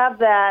always have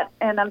that.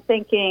 And I'm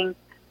thinking,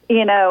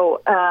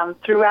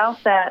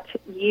 throughout that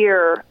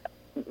year,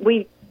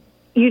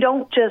 you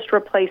don't just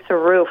replace a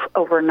roof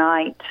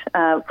overnight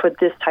for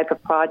this type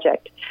of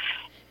project.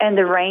 And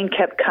the rain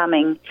kept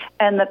coming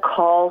and the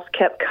calls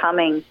kept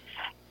coming.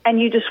 And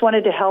you just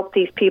wanted to help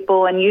these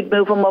people, and you'd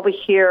move them over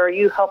here, or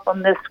you help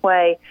them this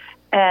way.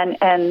 And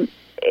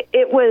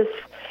it was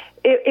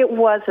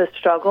a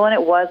struggle, and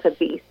it was a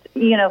beast.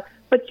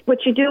 But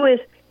what you do is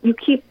you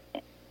keep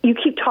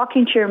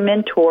talking to your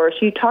mentors.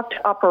 You talk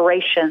to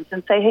operations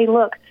and say, hey,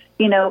 look,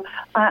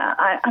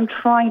 I'm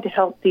trying to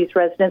help these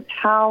residents.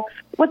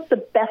 What's the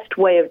best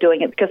way of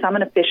doing it? Because I'm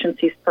an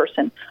efficiencies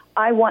person.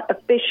 I want to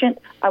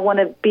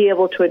be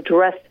able to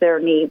address their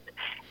needs.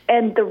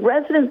 And the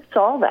residents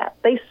saw that.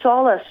 They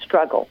saw us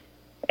struggle,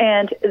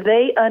 and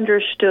they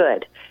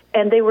understood,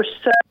 and they were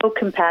so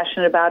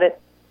compassionate about it.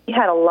 We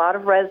had a lot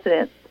of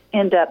residents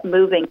end up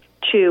moving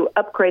to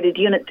upgraded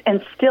units,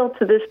 and still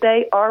to this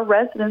day are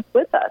residents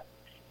with us.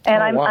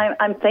 And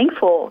I'm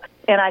thankful,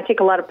 and I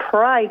take a lot of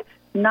pride,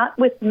 not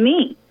with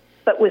me,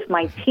 but with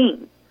my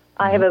team.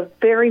 I have a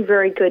very,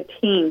 very good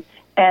team,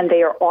 and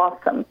they are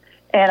awesome.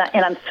 And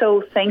I'm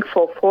so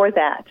thankful for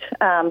that.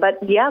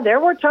 But yeah, there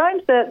were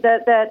times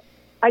that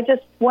I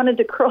just wanted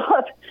to curl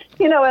up,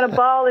 in a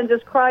ball and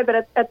just cry.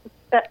 But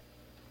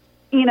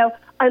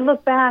I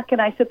look back and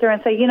I sit there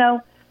and say,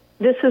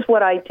 this is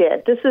what I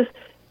did. This is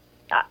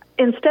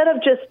instead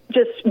of just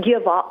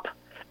give up.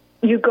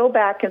 You go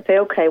back and say,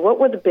 okay, what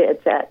were the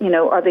bids at?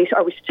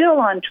 Are we still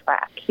on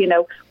track?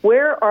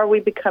 Where are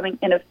we becoming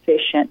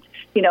inefficient?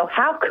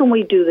 How can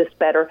we do this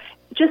better?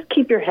 Just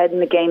keep your head in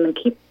the game and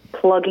keep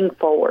plugging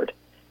forward.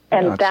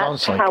 And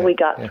that's how we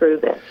got through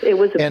this. It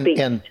was a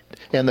beast.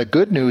 And the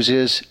good news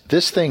is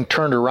this thing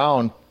turned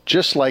around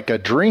just like a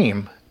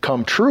dream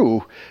come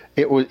true.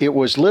 It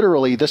was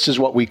literally, this is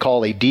what we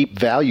call a deep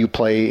value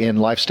play in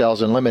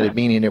Lifestyles Unlimited,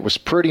 meaning it was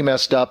pretty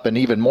messed up and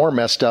even more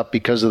messed up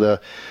because of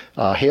the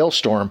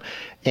hailstorm.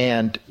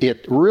 And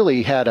it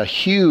really had a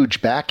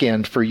huge back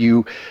end for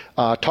you.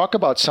 Talk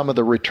about some of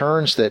the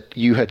returns that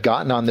you had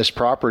gotten on this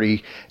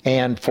property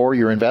and for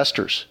your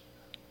investors,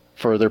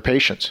 for their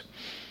patience.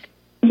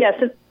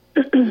 Yes.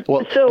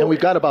 Well, and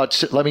we've got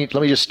about, let me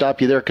just stop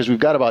you there because we've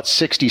got about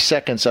 60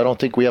 seconds. I don't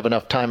think we have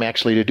enough time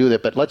actually to do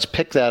that, but let's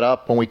pick that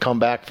up when we come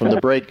back from the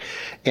break,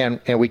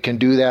 and we can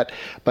do that.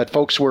 But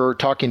folks, we're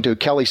talking to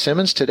Kelley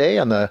Simmons today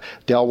on the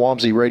Del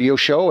Walmsley Radio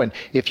Show, and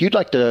if you'd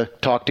like to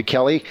talk to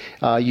Kelley,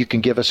 you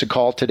can give us a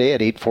call today at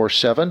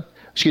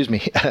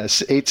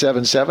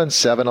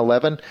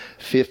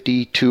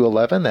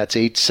 877-711-5211. That's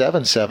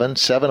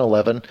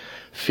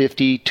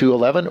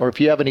 877-711-5211. Or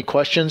if you have any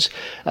questions,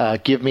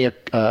 give me an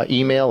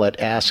email at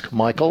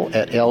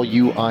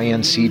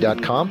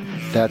askmichael@luinc.com.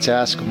 That's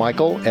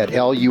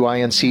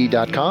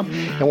askmichael@luinc.com.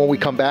 And when we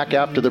come back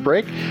after the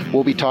break,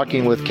 we'll be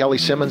talking with Kelley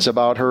Simmons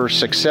about her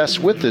success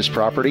with this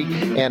property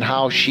and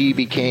how she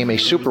became a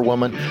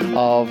superwoman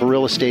of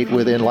real estate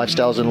within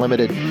Lifestyles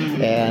Unlimited.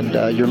 And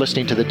you're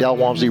listening to the Del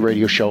Walmsley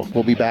Radio Show.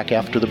 We'll be back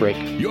after the break.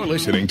 You're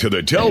listening to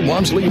the Del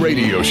Walmsley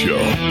Radio Show.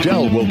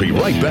 Del will be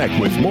right back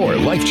with more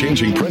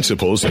life-changing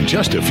principles in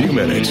just a few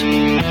minutes.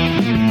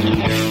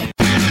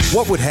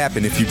 What would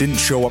happen if you didn't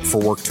show up for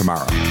work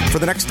tomorrow? For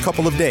the next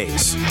couple of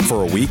days?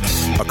 For a week?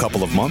 A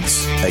couple of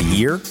months? A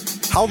year?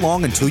 How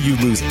long until you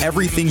lose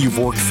everything you've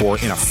worked for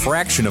in a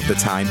fraction of the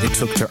time it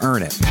took to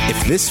earn it?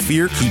 If this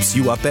fear keeps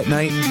you up at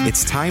night,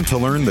 it's time to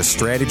learn the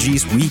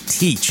strategies we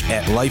teach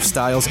at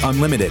Lifestyles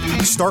Unlimited.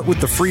 Start with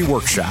the free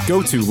workshop.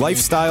 Go to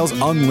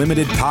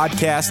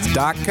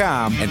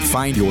lifestylesunlimitedpodcast.com and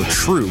find your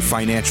true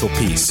financial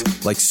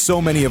peace, like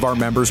so many of our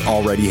members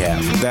already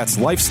have. That's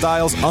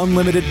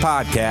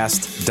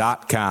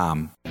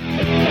lifestylesunlimitedpodcast.com.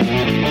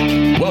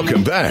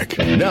 Welcome back.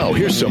 Now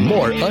here's some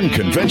more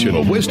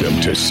unconventional wisdom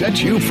to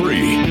set you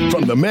free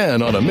from the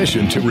man on a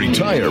mission to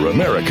retire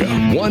America,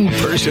 one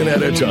person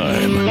at a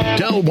time,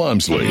 Del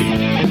Walmsley.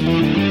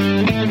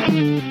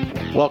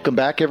 Welcome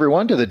back,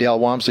 everyone, to the Del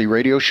Walmsley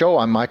Radio Show.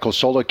 I'm Michael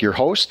Solik, your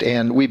host,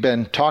 and we've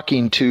been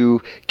talking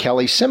to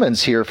Kelley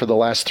Simmons here for the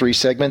last three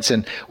segments,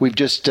 and we've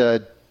just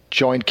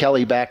joined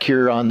Kelley back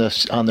here on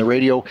the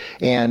radio,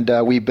 and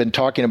we've been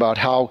talking about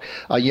how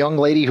a young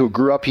lady who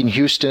grew up in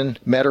Houston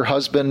met her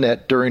husband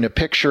during a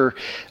picture,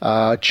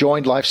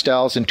 joined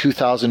Lifestyles in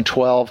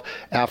 2012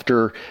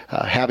 after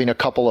having a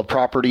couple of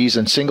properties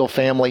and single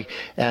family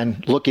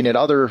and looking at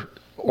other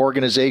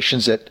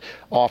organizations that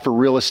offer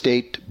real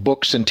estate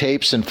books and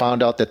tapes, and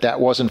found out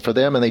that wasn't for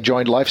them, and they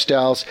joined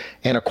Lifestyles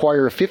and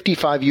acquire a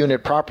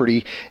 55-unit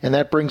property. And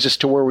that brings us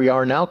to where we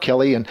are now,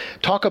 Kelley, and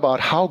talk about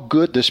how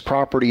good this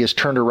property has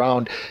turned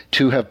around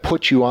to have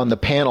put you on the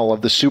panel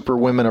of the super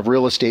women of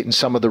real estate, and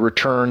some of the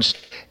returns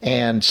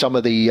and some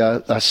of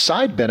the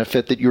side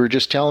benefit that you were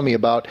just telling me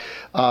about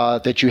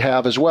that you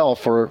have as well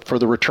for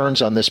the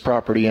returns on this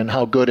property, and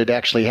how good it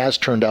actually has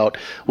turned out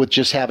with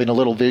just having a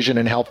little vision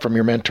and help from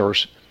your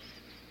mentors.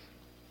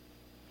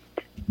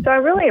 So I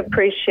really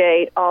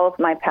appreciate all of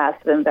my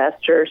passive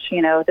investors.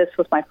 This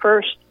was my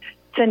first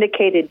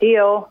syndicated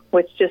deal,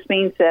 which just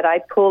means that I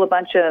pulled a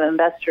bunch of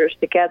investors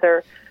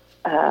together.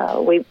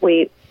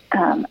 We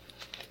out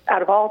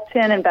of all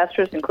 10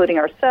 investors, including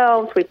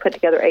ourselves, we put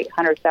together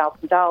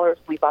 $800,000 and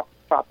we bought the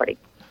property.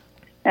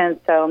 And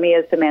so me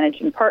as the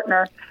managing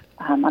partner,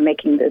 I'm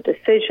making the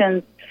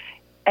decisions.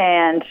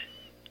 And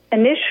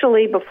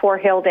initially, before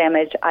hail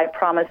damage, I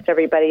promised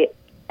everybody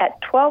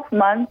at 12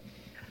 months,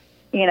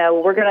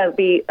 we're going to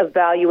be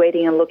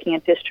evaluating and looking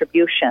at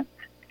distributions.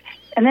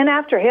 And then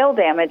after hail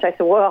damage, I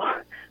said, well,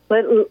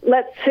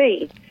 let's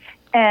see.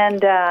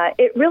 And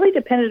it really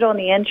depended on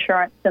the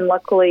insurance, and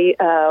luckily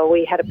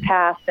we had a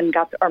pass and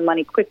got our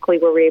money quickly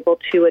where we were able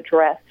to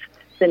address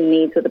the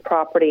needs of the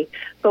property.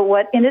 But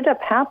what ended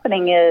up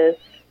happening is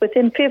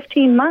within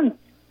 15 months,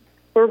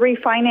 we're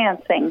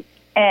refinancing,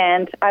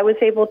 and I was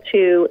able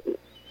to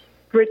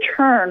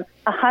return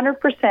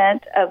 100%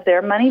 of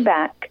their money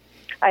back.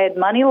 I had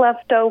money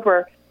left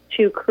over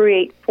to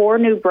create 4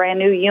 brand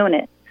new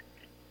units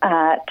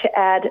to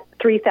add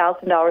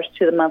 $3,000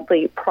 to the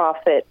monthly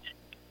profit.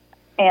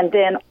 And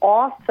then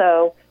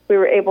also we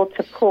were able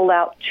to pull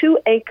out 2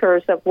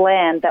 acres of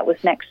land that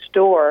was next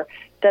door.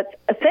 That's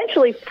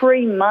essentially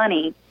free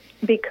money,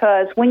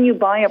 because when you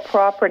buy a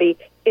property,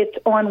 it's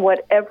on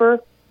whatever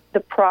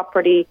the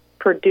property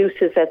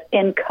produces as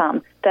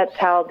income. That's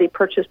how the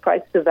purchase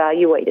price is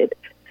evaluated.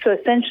 So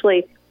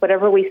essentially,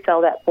 whatever we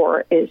sell that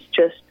for is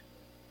just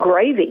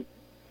gravy.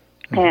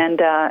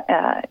 And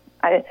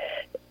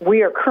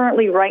we are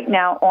currently right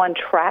now on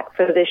track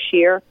for this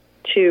year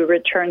to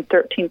return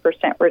 13%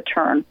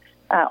 return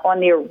on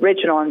the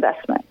original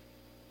investment.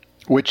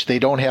 Which they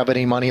don't have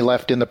any money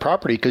left in the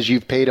property because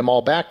you've paid them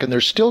all back, and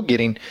they're still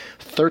getting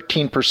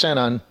 13%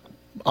 on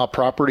a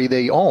property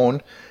they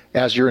own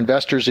as your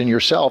investors in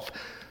yourself,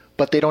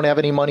 but they don't have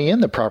any money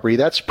in the property.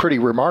 That's pretty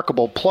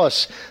remarkable,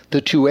 plus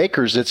the 2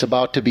 acres that's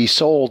about to be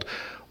sold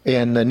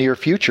in the near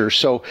future.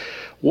 So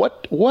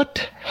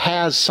what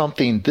has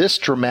something this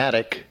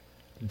dramatic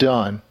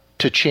done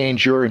to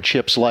change your and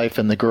Chip's life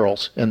and the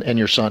girls and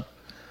your son?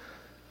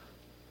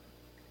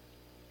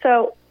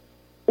 So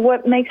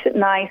what makes it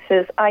nice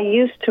is I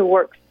used to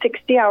work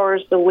 60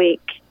 hours a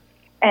week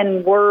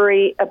and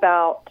worry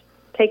about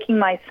taking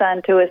my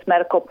son to his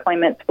medical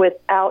appointments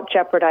without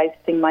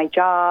jeopardizing my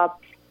job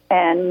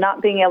and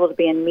not being able to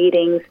be in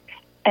meetings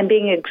and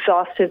being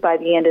exhausted by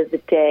the end of the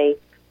day.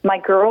 My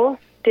girls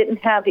didn't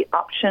have the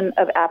option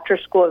of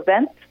after-school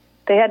events.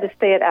 They had to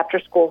stay at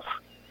after-school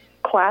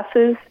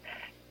classes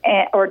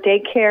or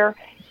daycare,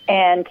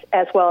 and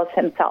as well as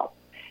himself.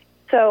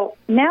 So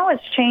now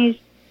it's changed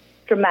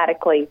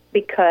dramatically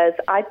because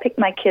I pick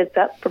my kids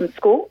up from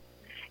school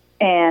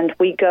and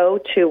we go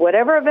to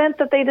whatever event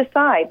that they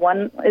decide.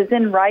 One is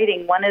in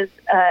writing. One is,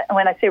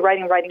 when I say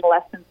writing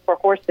lessons for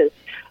horses.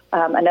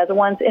 Another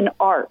one's in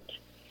art.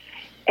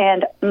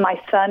 And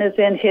my son is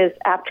in his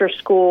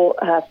after-school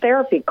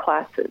therapy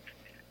classes.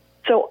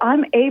 So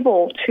I'm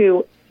able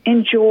to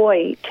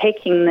enjoy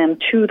taking them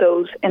to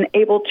those and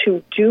able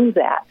to do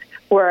that,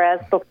 whereas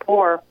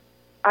before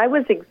I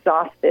was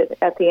exhausted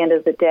at the end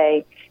of the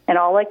day, and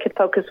all I could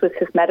focus was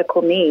his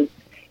medical needs.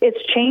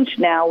 It's changed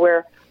now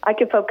where I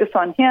can focus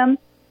on him,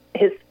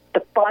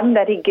 the fun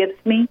that he gives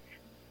me,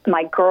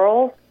 my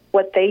girls,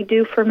 what they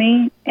do for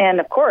me, and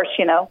of course,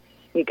 you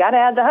got to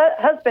add the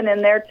husband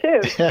in there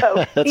too.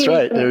 So that's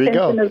right. There you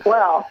go. As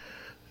well.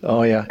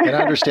 Oh yeah, and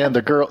I understand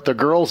the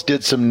girls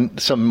did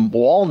some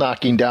wall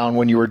knocking down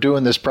when you were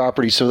doing this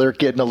property, so they're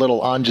getting a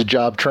little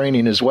on-the-job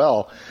training as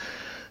well.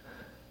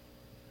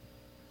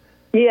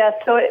 Yeah,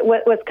 so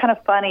what's kind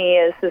of funny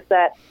is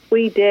that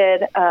we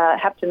did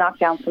have to knock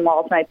down some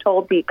walls, and I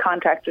told the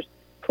contractors,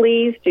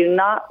 please do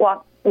not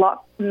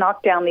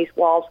knock down these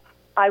walls.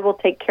 I will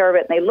take care of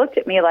it. And they looked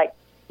at me like,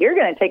 you're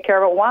going to take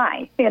care of it?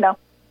 Why?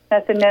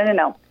 I said,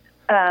 no.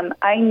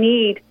 I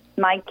need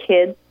my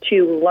kids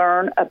to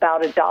learn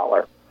about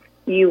 $1.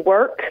 You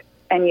work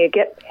and you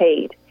get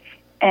paid,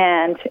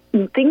 and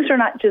things are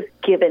not just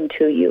given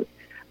to you.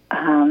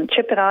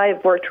 Chip and I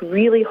have worked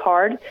really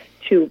hard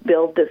to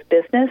build this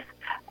business.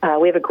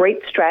 We have a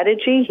great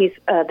strategy. He's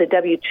the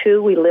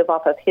W-2. We live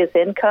off of his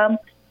income,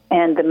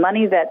 and the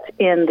money that's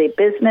in the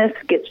business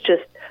gets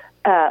just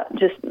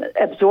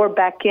absorbed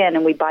back in,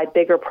 and we buy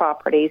bigger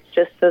properties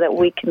just so that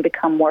we can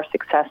become more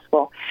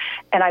successful.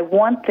 And I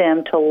want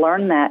them to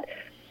learn that,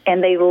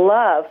 and they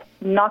love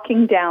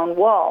knocking down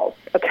walls.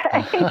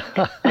 Okay,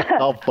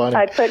 how funny!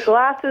 I put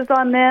glasses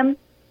on them,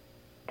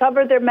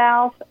 cover their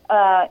mouth,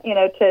 so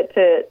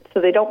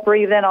they don't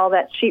breathe in all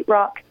that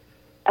sheetrock.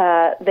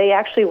 They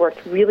actually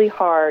worked really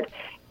hard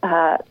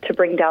to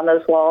bring down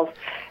those walls.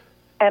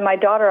 And my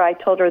daughter, I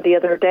told her the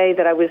other day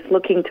that I was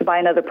looking to buy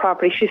another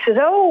property. She says,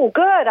 "Oh,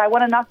 good! I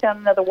want to knock down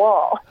another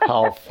wall."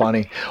 How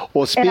funny!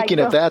 Well, speaking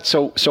of that,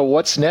 so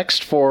what's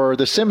next for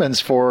the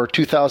Simmons for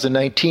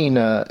 2019?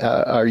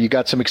 Are you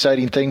got some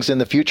exciting things in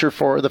the future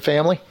for the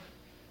family?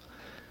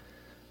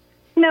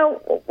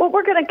 What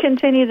we're going to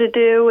continue to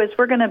do is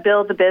we're going to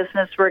build the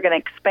business. We're going to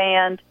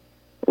expand.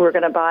 We're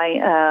going to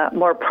buy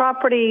more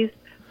properties.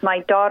 My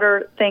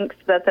daughter thinks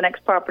that the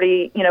next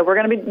property, we're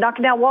going to be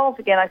knocking down walls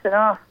again. I said,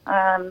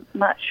 I'm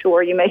not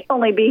sure. You may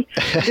only be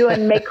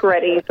doing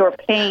make-readies or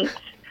paint.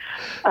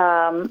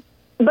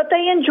 But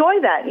they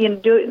enjoy that,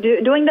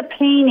 doing the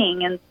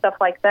painting and stuff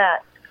like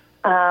that.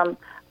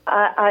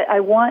 I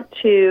want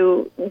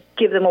to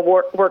give them a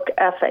work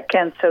ethic,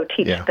 and so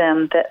teach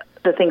them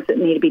the things that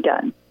need to be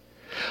done.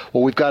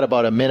 Well, we've got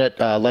about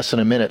less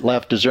than a minute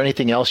left. Is there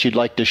anything else you'd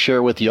like to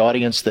share with the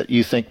audience that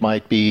you think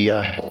might be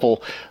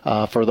helpful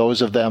for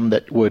those of them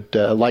that would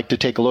like to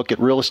take a look at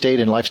real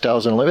estate and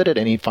Lifestyles Unlimited?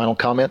 Any final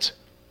comments?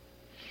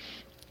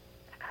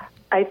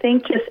 I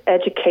think just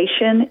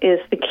education is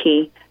the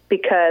key,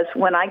 because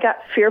when I got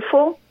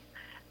fearful,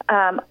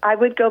 I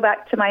would go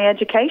back to my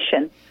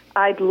education.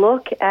 I'd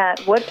look at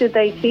what did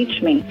they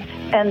teach me,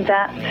 and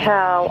that's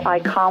how I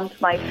calmed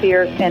my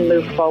fears and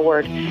moved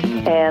forward.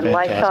 And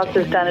Lifestyles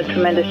has done a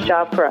tremendous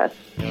job for us.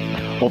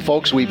 Well,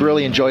 folks, we've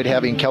really enjoyed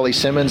having Kelley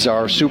Simmons,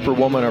 our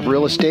superwoman of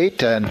real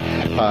estate, and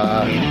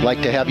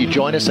like to have you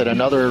join us at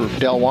another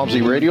Del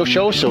Walmsley radio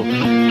show. So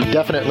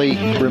definitely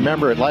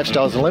remember, at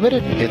Lifestyles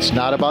Unlimited, it's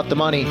not about the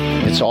money.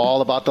 It's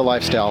all about the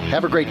lifestyle.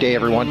 Have a great day,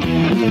 everyone.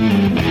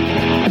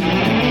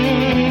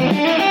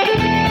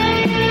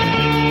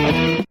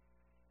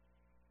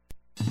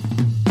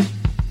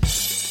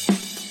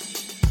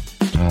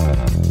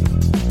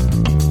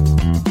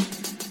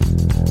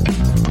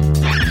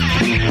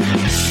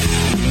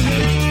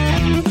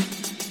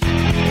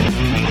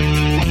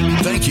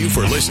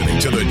 For listening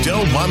to the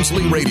Del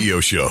Walmsley Radio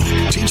Show,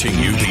 teaching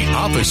you the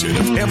opposite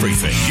of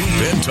everything you've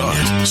been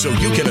taught, so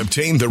you can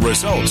obtain the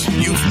results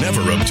you've never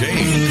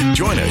obtained.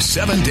 Join us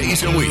 7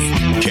 days a week.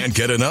 Can't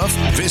get enough?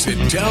 Visit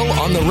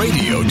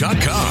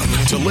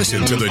DelOnTheRadio.com to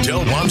listen to the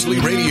Del Walmsley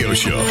Radio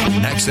Show,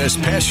 access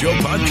past show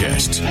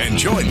podcasts, and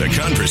join the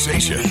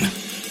conversation.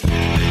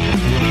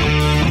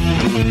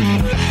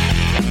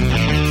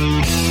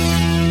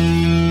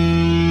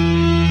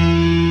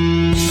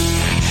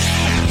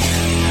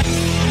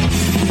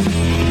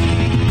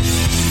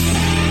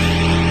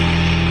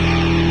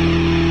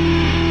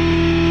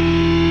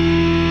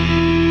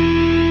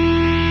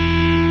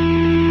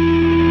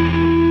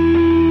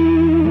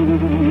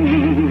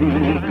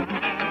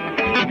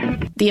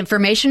 The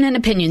information and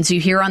opinions you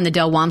hear on the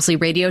Del Walmsley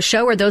Radio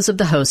Show are those of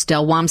the host,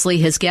 Del Walmsley,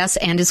 his guests,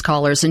 and his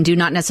callers, and do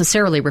not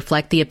necessarily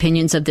reflect the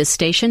opinions of this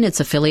station,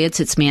 its affiliates,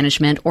 its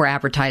management, or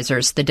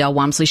advertisers. The Del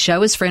Walmsley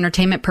Show is for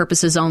entertainment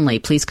purposes only.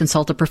 Please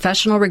consult a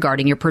professional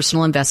regarding your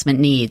personal investment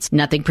needs.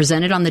 Nothing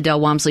presented on the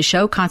Del Walmsley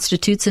Show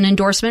constitutes an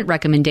endorsement,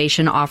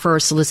 recommendation, offer, or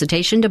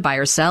solicitation to buy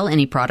or sell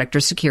any product or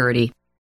security.